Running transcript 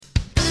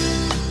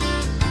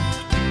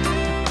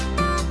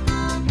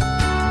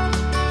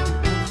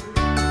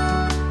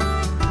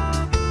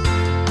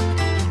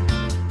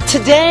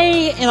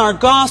Today in our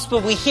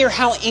gospel we hear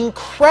how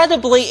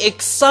incredibly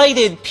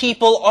excited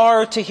people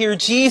are to hear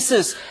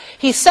Jesus.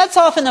 He sets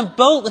off in a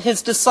boat with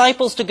his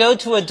disciples to go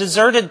to a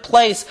deserted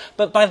place,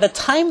 but by the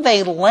time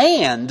they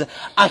land,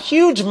 a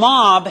huge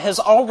mob has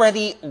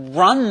already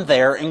run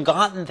there and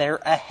gotten there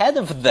ahead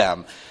of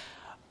them.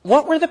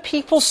 What were the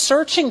people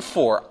searching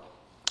for?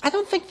 I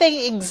don't think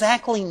they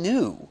exactly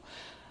knew.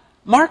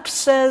 Mark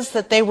says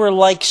that they were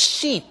like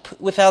sheep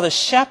without a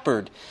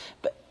shepherd.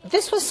 But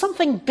this was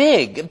something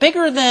big,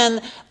 bigger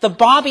than the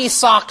Bobby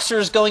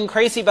Soxers going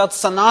crazy about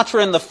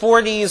Sinatra in the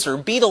 40s, or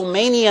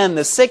Beatlemania in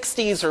the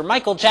 60s, or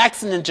Michael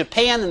Jackson in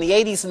Japan in the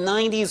 80s and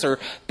 90s, or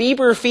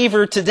Bieber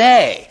fever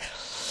today.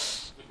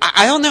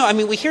 I don't know. I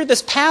mean, we hear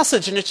this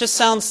passage and it just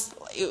sounds,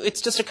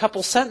 it's just a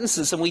couple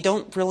sentences, and we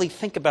don't really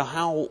think about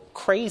how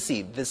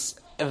crazy this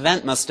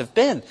event must have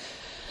been.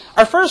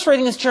 Our first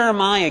reading is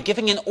Jeremiah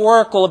giving an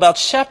oracle about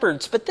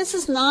shepherds, but this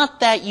is not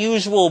that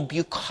usual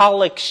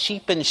bucolic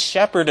sheep and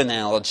shepherd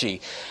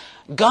analogy.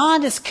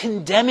 God is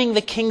condemning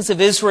the kings of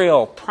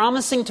Israel,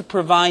 promising to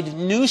provide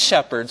new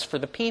shepherds for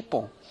the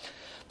people.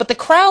 But the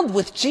crowd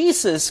with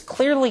Jesus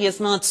clearly is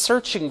not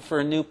searching for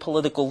a new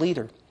political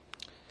leader.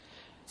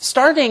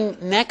 Starting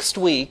next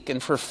week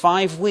and for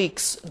 5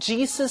 weeks,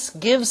 Jesus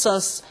gives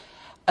us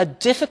a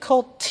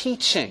difficult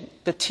teaching,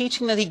 the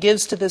teaching that he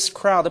gives to this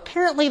crowd,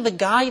 apparently the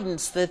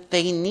guidance that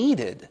they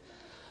needed.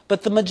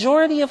 But the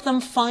majority of them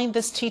find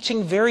this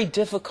teaching very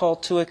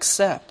difficult to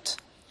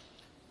accept.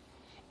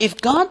 If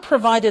God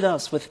provided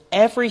us with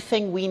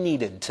everything we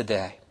needed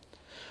today,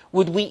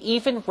 would we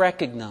even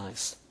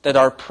recognize that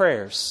our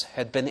prayers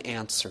had been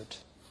answered?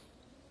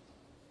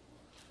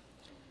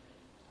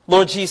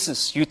 Lord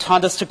Jesus, you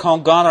taught us to call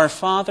God our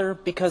Father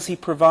because he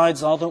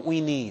provides all that we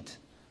need.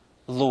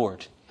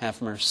 Lord,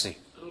 have mercy.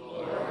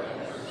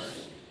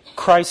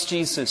 Christ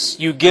Jesus,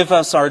 you give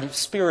us our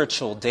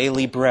spiritual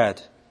daily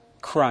bread.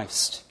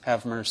 Christ,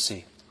 have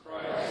mercy.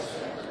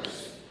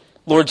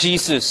 Lord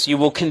Jesus, you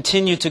will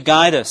continue to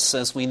guide us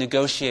as we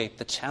negotiate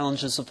the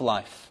challenges of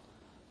life.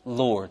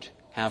 Lord,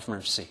 have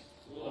mercy.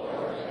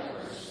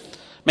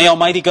 May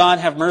Almighty God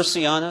have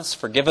mercy on us,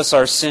 forgive us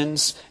our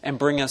sins, and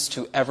bring us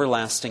to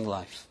everlasting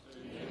life.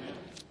 Amen.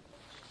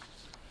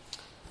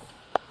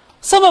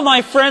 Some of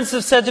my friends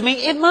have said to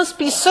me, it must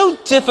be so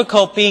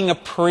difficult being a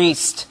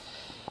priest.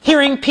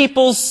 Hearing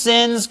people's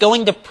sins,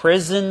 going to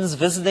prisons,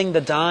 visiting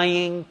the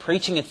dying,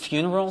 preaching at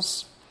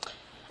funerals.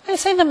 I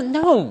say to them,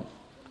 no,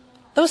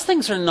 those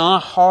things are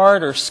not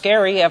hard or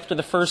scary after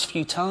the first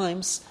few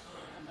times.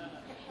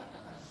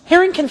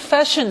 Hearing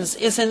confessions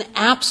is an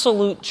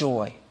absolute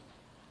joy.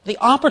 The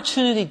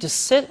opportunity to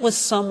sit with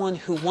someone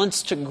who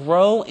wants to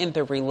grow in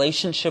their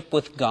relationship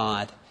with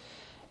God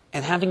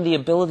and having the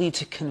ability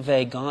to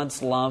convey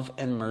God's love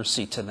and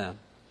mercy to them.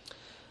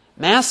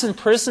 Mass in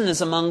prison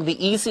is among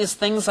the easiest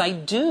things I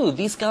do.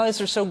 These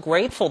guys are so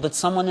grateful that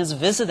someone is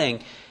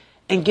visiting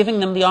and giving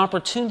them the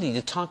opportunity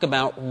to talk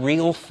about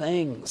real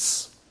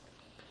things.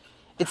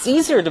 It's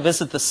easier to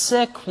visit the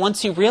sick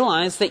once you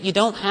realize that you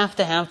don't have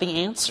to have the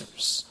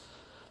answers.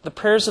 The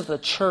prayers of the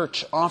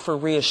church offer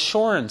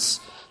reassurance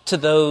to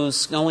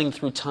those going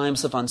through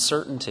times of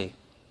uncertainty.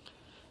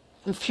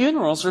 And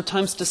funerals are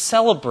times to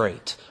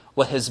celebrate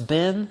what has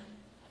been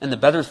and the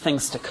better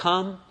things to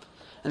come,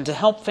 and to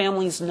help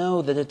families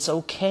know that it's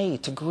okay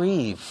to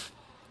grieve.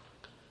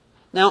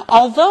 Now,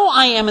 although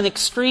I am an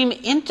extreme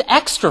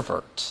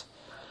extrovert,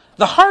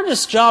 the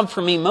hardest job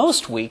for me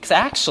most weeks,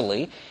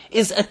 actually,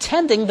 is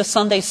attending the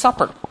Sunday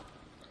supper.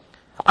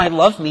 I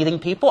love meeting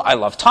people. I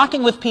love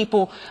talking with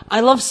people. I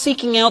love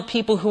seeking out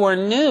people who are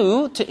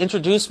new to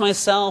introduce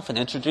myself and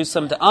introduce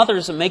them to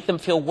others and make them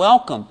feel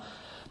welcome.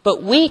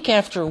 But week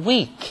after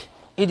week,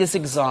 it is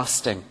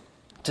exhausting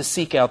to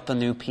seek out the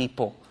new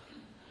people.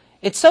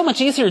 It's so much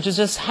easier to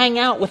just hang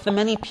out with the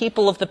many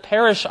people of the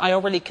parish I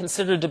already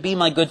consider to be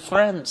my good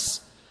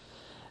friends.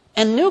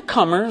 And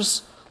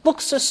newcomers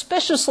look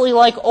suspiciously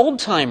like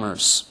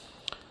old-timers.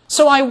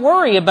 So I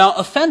worry about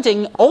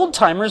offending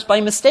old-timers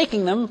by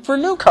mistaking them for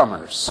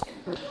newcomers.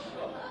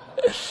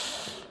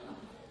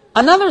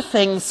 Another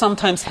thing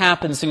sometimes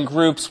happens in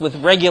groups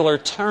with regular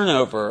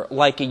turnover,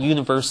 like a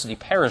university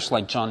parish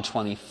like John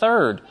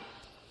 23rd.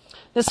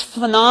 This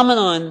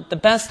phenomenon, the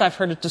best I've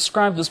heard it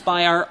described, was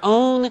by our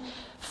own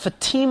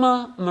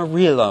Fatima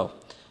Murillo,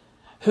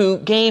 who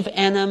gave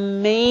an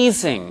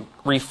amazing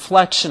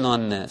reflection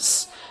on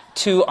this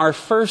to our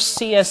first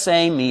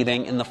CSA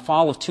meeting in the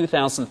fall of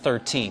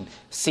 2013.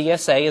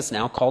 CSA is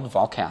now called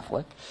Vol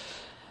Catholic.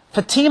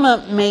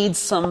 Fatima made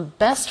some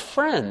best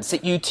friends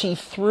at UT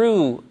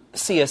through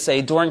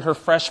CSA during her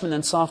freshman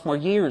and sophomore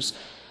years,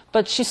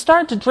 but she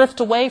started to drift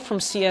away from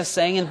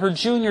CSA in her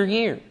junior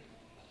year.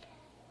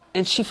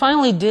 And she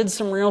finally did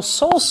some real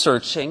soul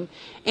searching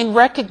and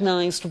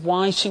recognized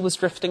why she was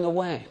drifting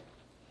away.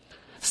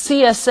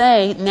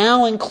 CSA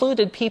now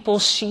included people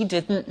she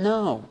didn't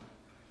know.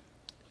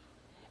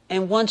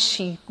 And once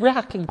she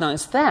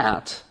recognized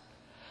that,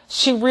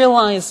 she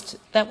realized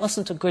that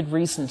wasn't a good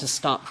reason to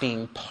stop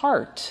being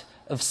part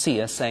of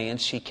CSA,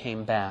 and she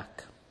came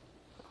back.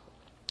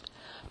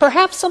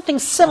 Perhaps something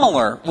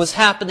similar was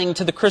happening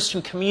to the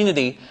Christian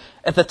community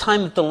at the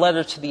time that the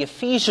letter to the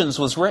Ephesians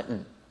was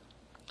written.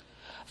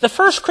 The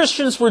first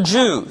Christians were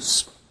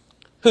Jews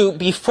who,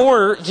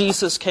 before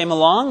Jesus came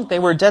along, they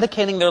were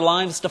dedicating their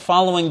lives to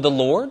following the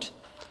Lord,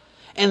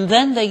 and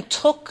then they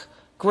took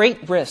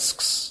great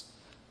risks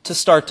to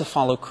start to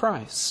follow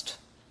Christ.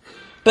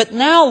 But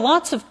now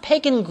lots of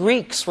pagan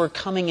Greeks were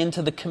coming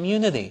into the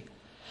community,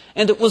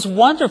 and it was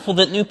wonderful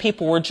that new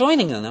people were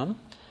joining them,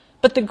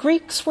 but the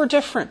Greeks were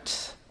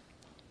different.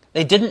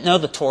 They didn't know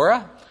the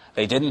Torah,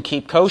 they didn't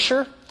keep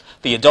kosher,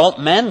 the adult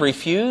men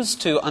refused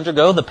to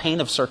undergo the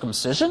pain of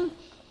circumcision,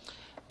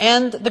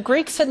 and the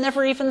Greeks had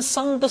never even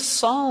sung the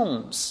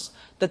psalms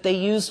that they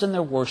used in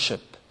their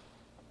worship.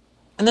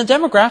 And the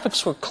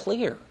demographics were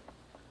clear.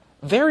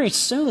 Very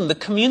soon, the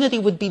community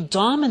would be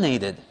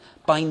dominated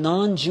by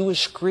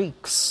non-Jewish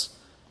Greeks.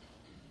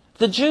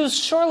 The Jews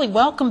surely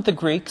welcomed the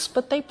Greeks,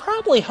 but they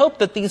probably hoped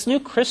that these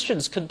new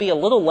Christians could be a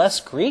little less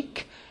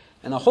Greek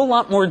and a whole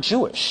lot more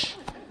Jewish.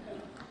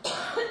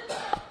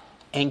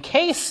 In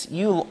case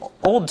you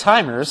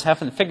old-timers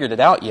haven't figured it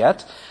out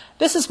yet,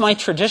 this is my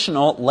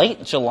traditional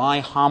late July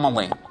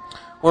homily,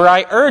 where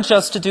I urge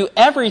us to do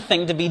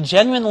everything to be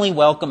genuinely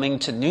welcoming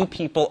to new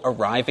people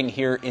arriving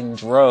here in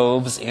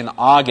droves in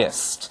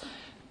August.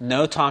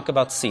 No talk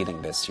about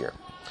seating this year.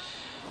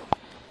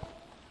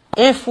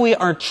 If we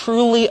are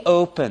truly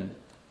open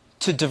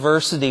to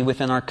diversity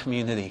within our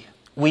community,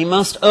 we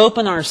must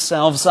open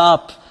ourselves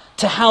up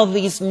to how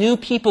these new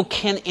people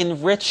can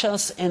enrich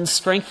us and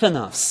strengthen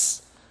us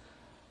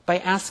by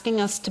asking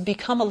us to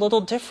become a little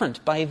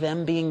different by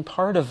them being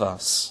part of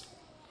us.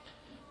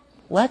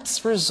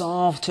 Let's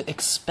resolve to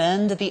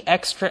expend the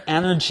extra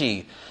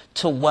energy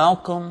to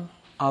welcome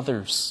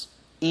others,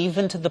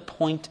 even to the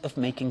point of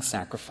making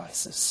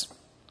sacrifices.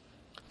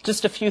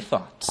 Just a few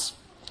thoughts.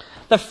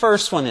 The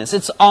first one is,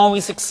 it's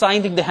always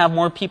exciting to have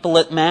more people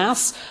at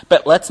Mass,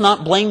 but let's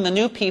not blame the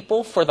new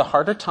people for the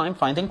harder time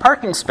finding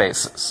parking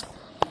spaces.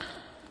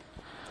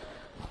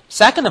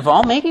 Second of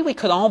all, maybe we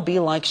could all be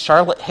like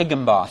Charlotte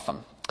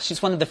Higginbotham.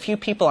 She's one of the few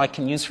people I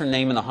can use her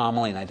name in a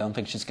homily, and I don't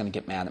think she's going to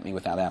get mad at me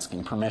without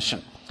asking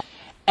permission.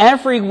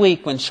 Every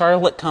week when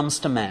Charlotte comes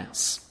to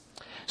Mass,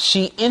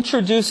 she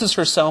introduces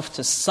herself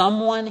to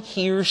someone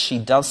here she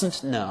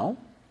doesn't know,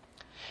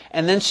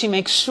 and then she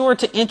makes sure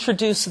to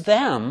introduce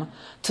them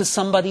to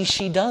somebody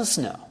she does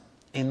know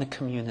in the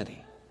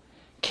community.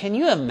 Can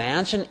you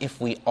imagine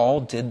if we all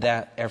did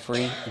that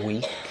every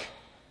week?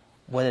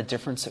 What a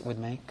difference it would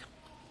make.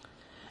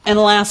 And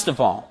last of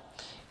all,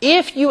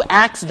 if you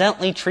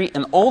accidentally treat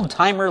an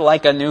old-timer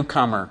like a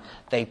newcomer,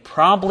 they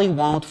probably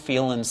won't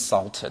feel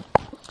insulted.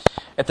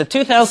 At the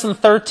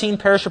 2013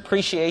 Parish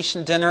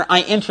Appreciation Dinner,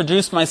 I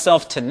introduced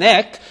myself to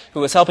Nick, who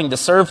was helping to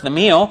serve the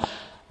meal,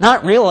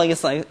 not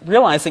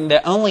realizing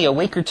that only a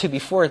week or two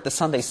before at the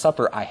Sunday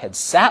supper, I had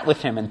sat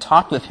with him and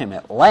talked with him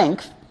at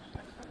length.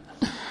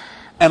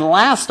 And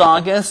last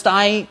August,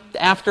 I,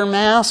 after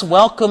Mass,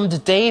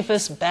 welcomed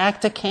Davis back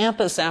to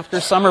campus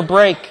after summer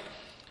break.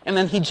 And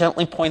then he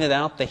gently pointed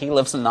out that he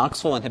lives in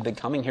Knoxville and had been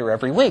coming here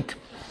every week.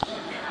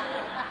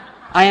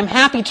 I am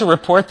happy to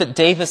report that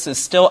Davis is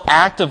still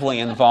actively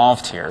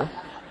involved here.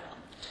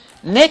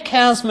 Nick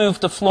has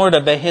moved to Florida,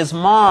 but his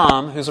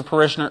mom, who's a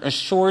parishioner,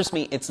 assures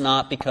me it's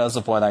not because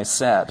of what I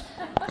said.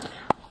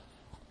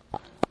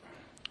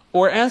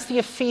 Or as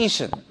the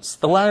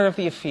letter of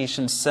the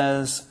Ephesians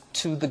says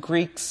to the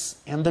Greeks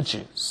and the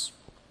Jews,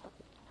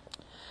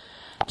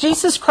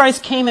 Jesus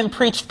Christ came and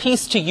preached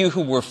peace to you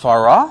who were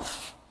far off,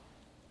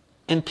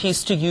 and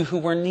peace to you who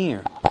were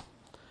near.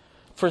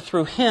 For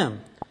through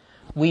him,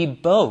 we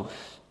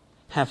both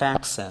have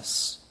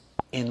access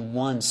in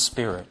one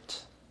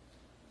Spirit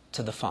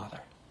to the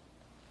Father.